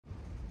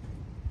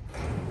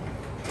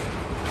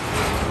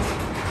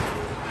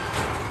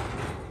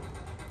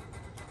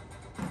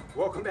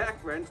Welcome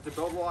back, friends, to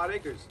Build a Lot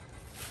Acres.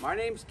 My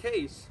name's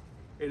Case,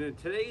 and in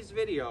today's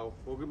video,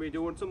 we're going to be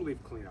doing some leaf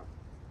cleanup.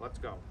 Let's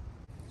go.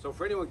 So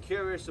for anyone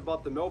curious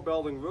about the mill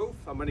building roof,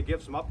 I'm going to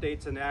give some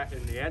updates on that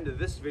in the end of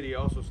this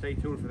video, so stay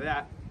tuned for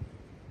that.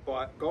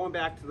 But going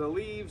back to the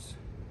leaves,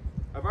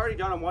 I've already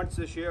done them once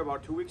this year,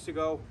 about 2 weeks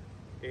ago,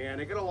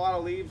 and I get a lot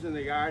of leaves in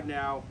the yard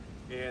now,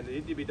 and they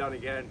need to be done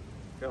again.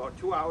 Got about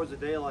 2 hours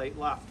of daylight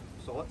left,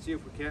 so let's see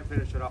if we can't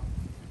finish it up.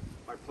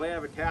 My plan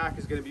of attack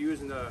is going to be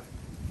using the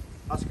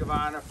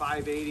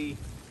Ikonxd52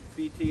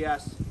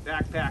 BTS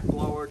backpack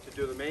blower to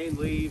do the main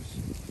leaves,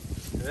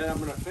 and then I'm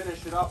going to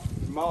finish it up,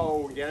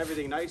 mow, and get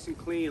everything nice and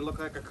clean, look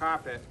like a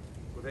carpet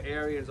with the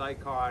Ariens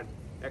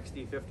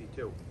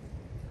Ikonxd52.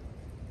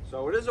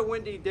 So it is a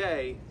windy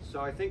day, so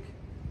I think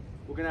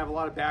we're going to have a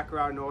lot of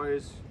background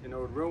noise and it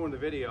would ruin the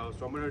video,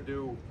 so I'm going to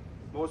do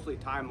mostly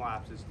time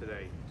lapses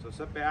today. So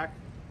sit back,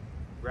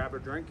 grab a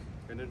drink,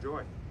 and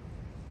enjoy.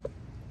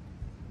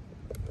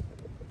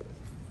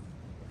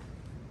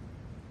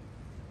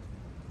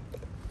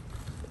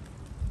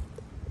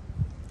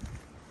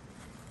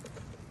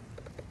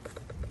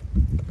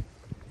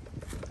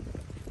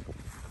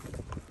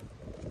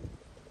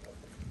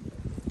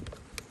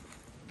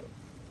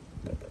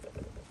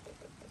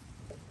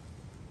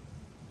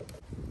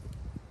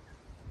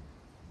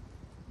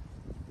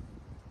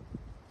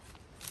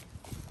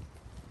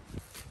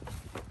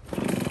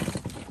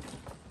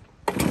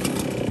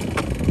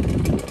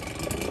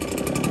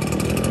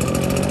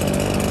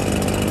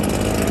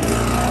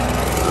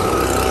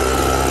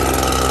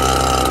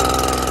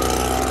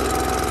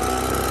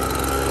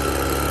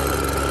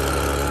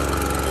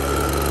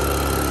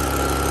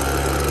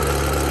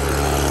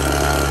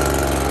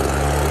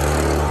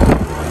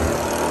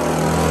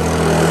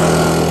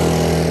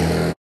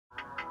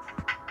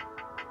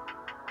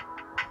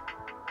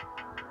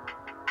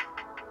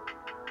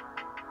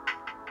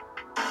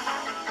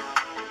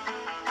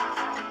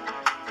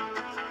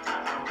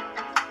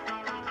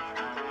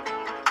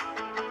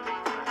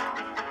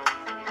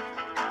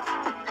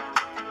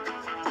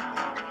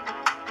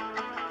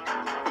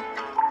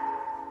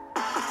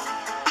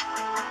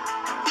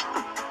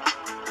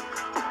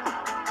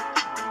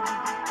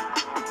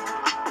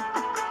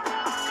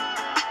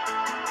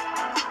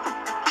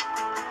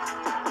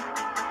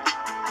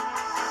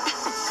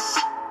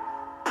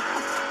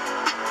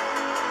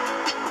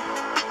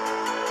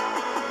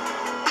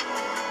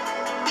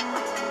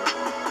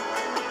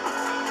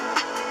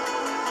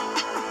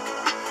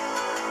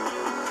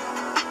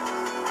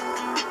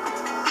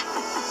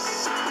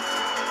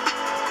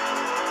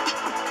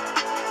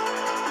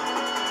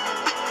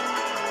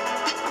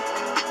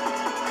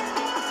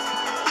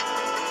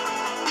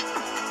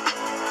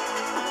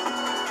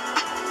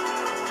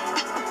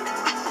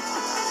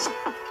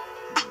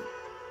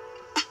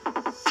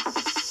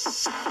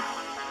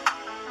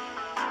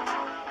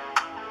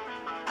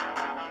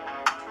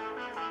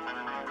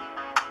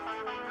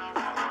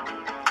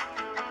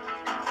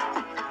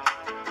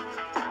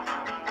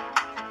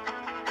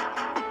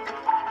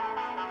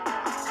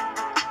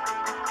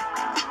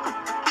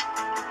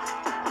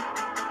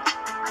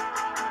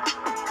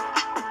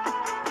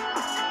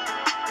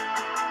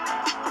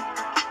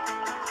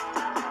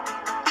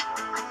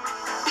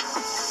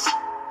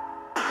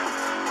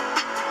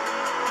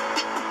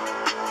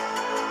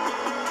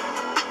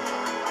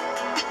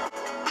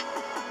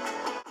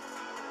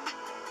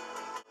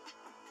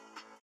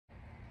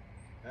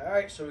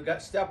 Alright, so we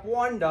got step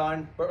one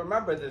done, but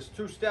remember there's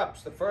two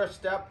steps. The first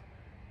step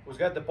was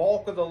get the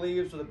bulk of the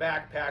leaves with a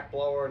backpack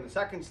blower, and the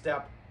second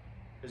step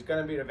is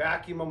going to be to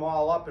vacuum them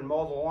all up and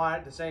mow the lawn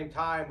at the same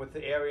time with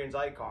the Ariens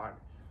Icon.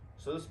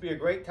 So this would be a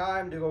great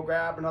time to go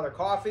grab another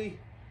coffee,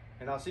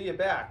 and I'll see you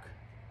back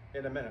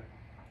in a minute.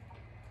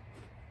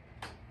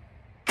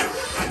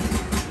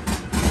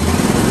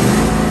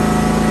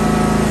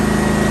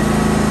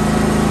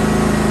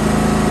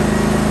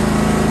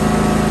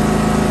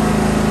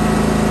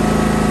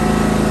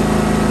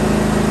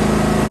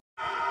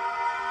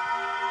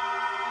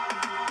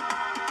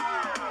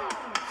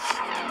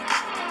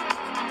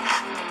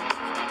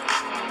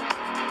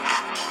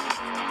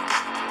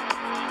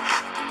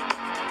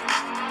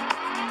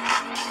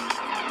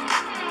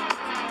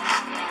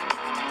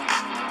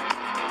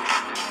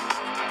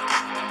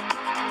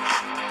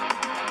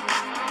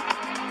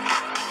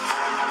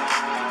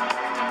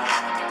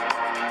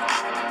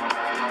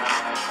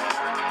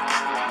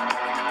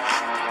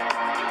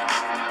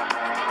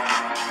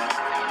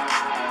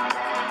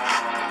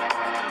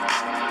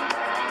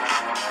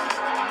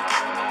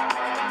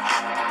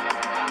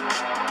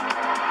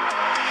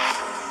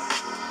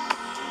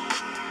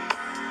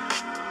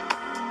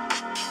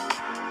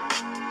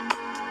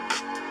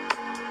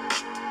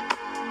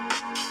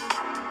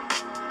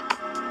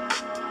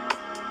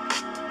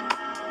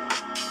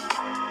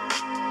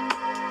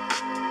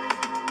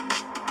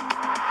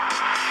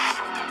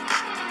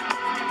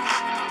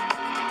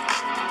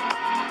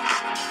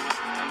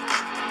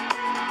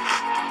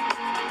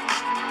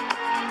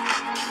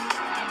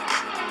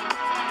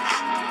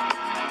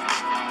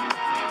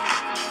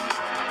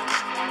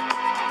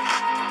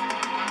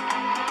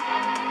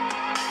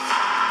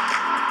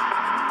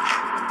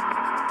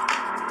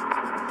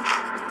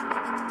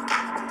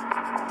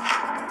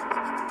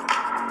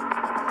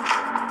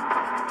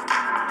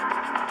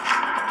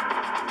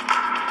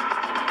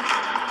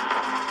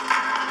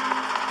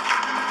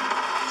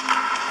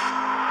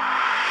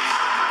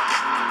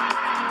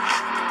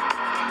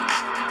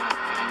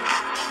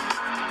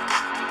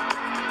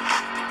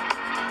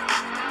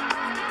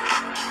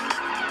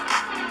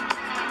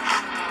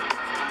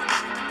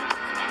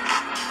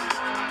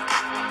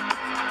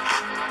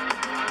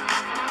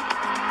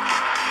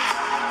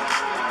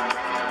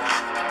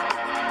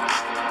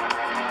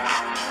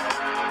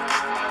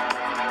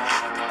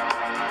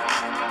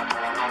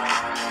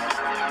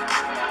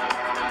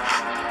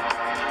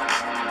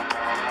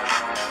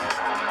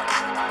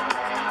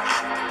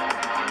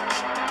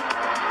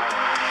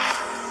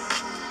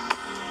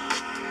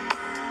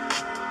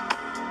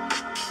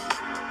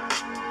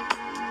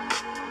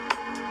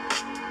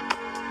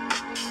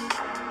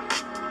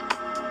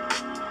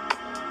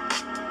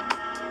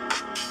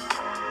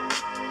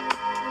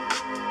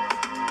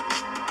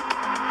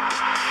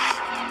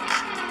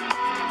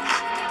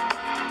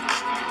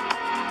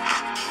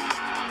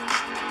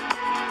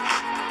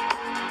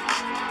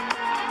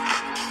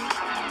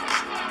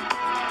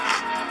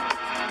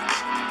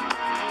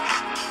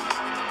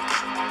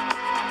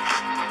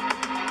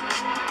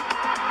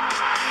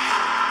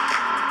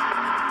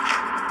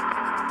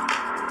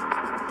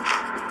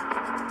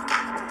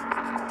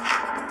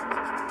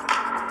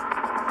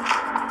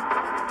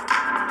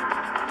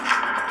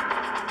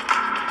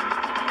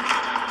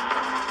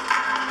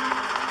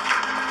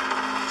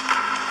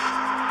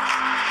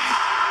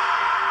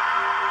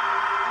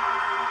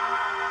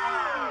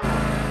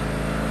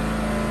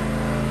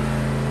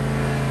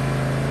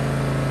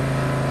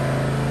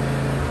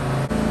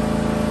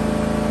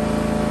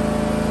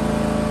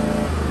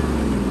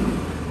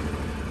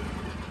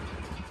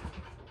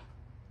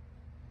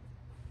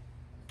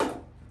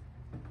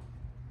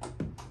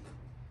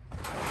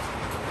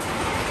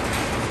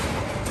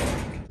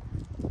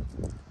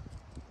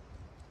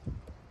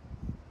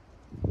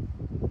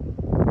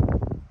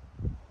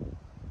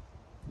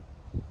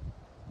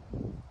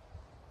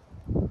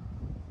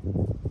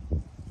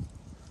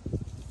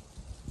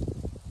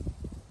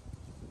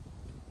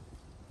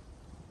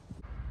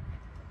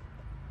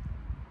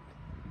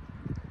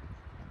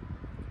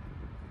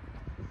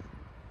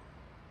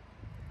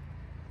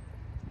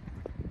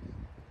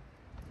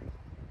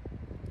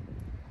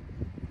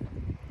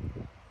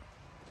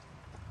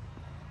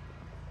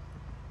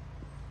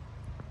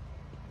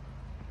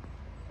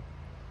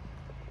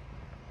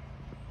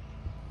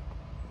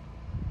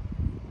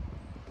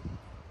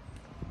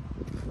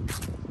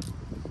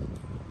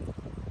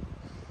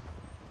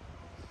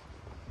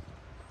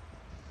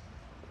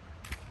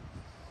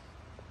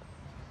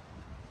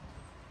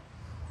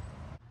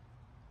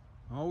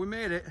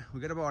 made it. We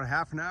got about a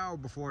half an hour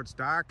before it's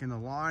dark and the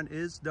lawn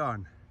is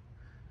done.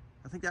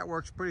 I think that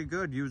works pretty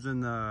good using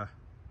the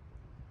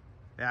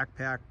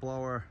backpack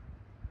blower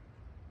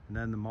and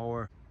then the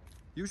mower.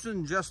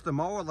 Using just the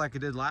mower like I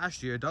did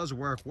last year does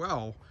work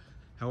well.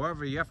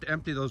 However, you have to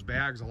empty those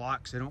bags a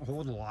lot because they don't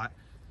hold a lot.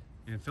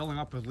 And filling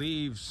up with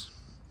leaves,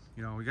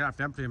 you know, you're gonna have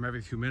to empty them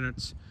every few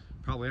minutes.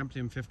 Probably empty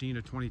them 15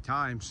 to 20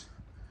 times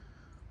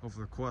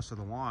over the course of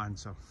the lawn.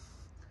 So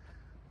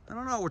I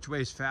don't know which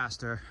way is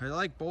faster. I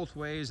like both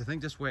ways. I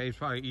think this way is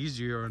probably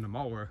easier on the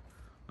mower,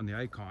 on the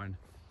Icon.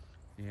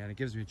 And it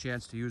gives me a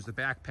chance to use the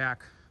backpack.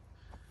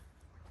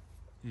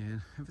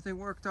 And everything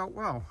worked out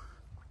well.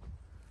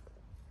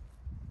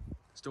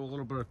 Still a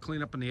little bit of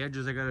cleanup on the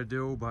edges I gotta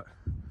do, but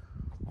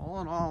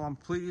all in all, I'm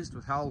pleased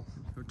with how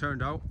it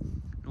turned out.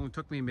 It only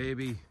took me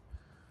maybe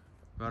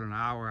about an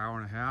hour, hour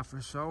and a half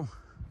or so.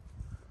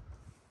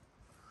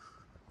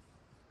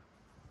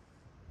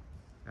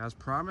 As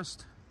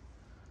promised,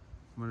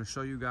 I'm going to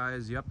show you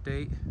guys the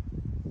update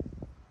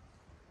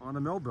on the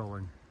mill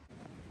building.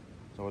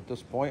 So at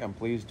this point, I'm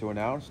pleased to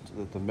announce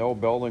that the mill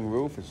building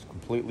roof is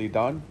completely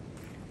done.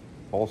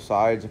 Both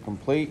sides are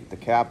complete, the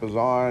cap is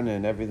on,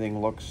 and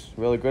everything looks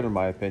really good in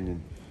my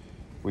opinion.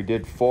 We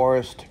did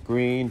forest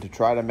green to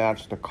try to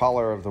match the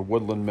color of the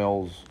Woodland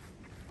Mills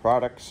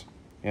products,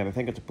 and I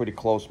think it's a pretty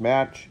close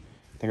match.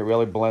 I think it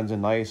really blends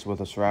in nice with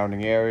the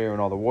surrounding area and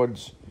all the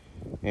woods,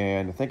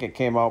 and I think it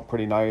came out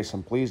pretty nice.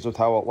 I'm pleased with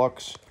how it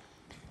looks,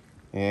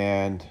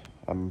 and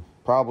I'm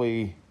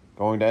probably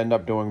going to end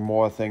up doing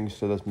more things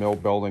to this mill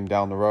building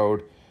down the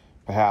road,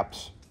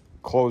 perhaps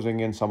closing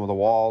in some of the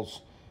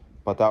walls,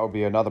 but that would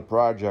be another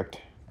project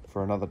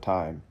for another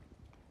time.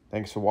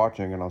 Thanks for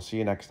watching, and I'll see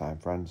you next time,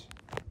 friends.